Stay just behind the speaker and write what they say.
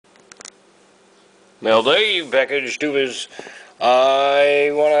Mailday package tubers.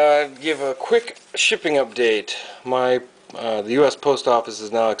 I want to give a quick shipping update. The U.S. Post Office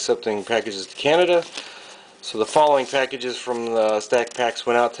is now accepting packages to Canada. So the following packages from the stack packs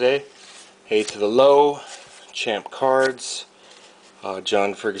went out today. Hey to the Low, Champ Cards,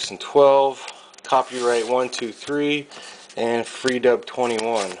 John Ferguson 12, Copyright 123, and Free Dub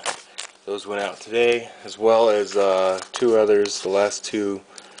 21. Those went out today, as well as two others, the last two,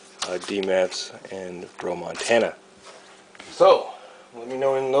 D-Maps and Bro Montana. So, let me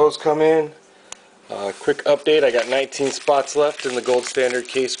know when those come in. Quick update, I got 19 spots left in the gold standard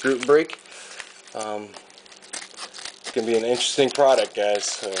case group break. It's going to be an interesting product, guys,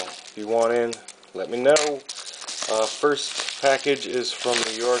 so if you want in, let me know. First package is from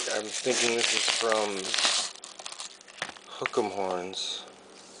New York. I'm thinking this is from Hookemhornz.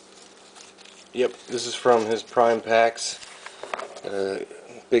 Yep, this is from his Prime Packs.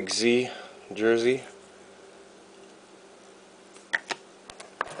 Big Z jersey.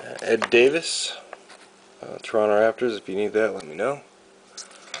 Ed Davis, Toronto Raptors. If you need that, let me know.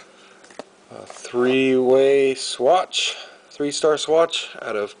 Three-way swatch, 3-star swatch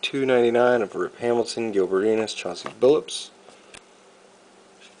out of $2.99 of Rip Hamilton, Gilbert Arenas, Chauncey Billups.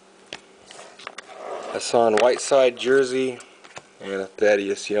 Hassan Whiteside jersey and a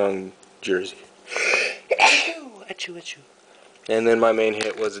Thaddeus Young jersey. Achoo. And then my main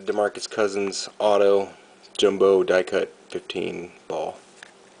hit was a DeMarcus Cousins auto jumbo die cut 15 ball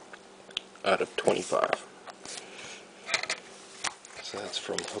out of 25. So that's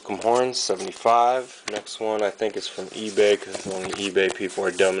from Hookemhornz75. Next one I think is from eBay, because only eBay people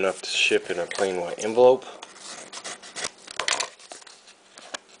are dumb enough to ship in a plain white envelope.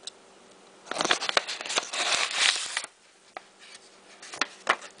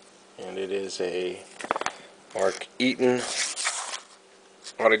 And it is a Mark Eaton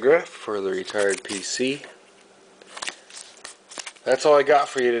autograph for the retired PC. That's all I got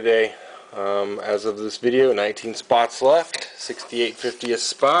for you today. As of this video, 19 spots left. 68.50 a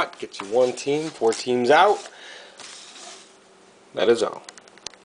spot. Gets you one team, 4 teams out. That is all.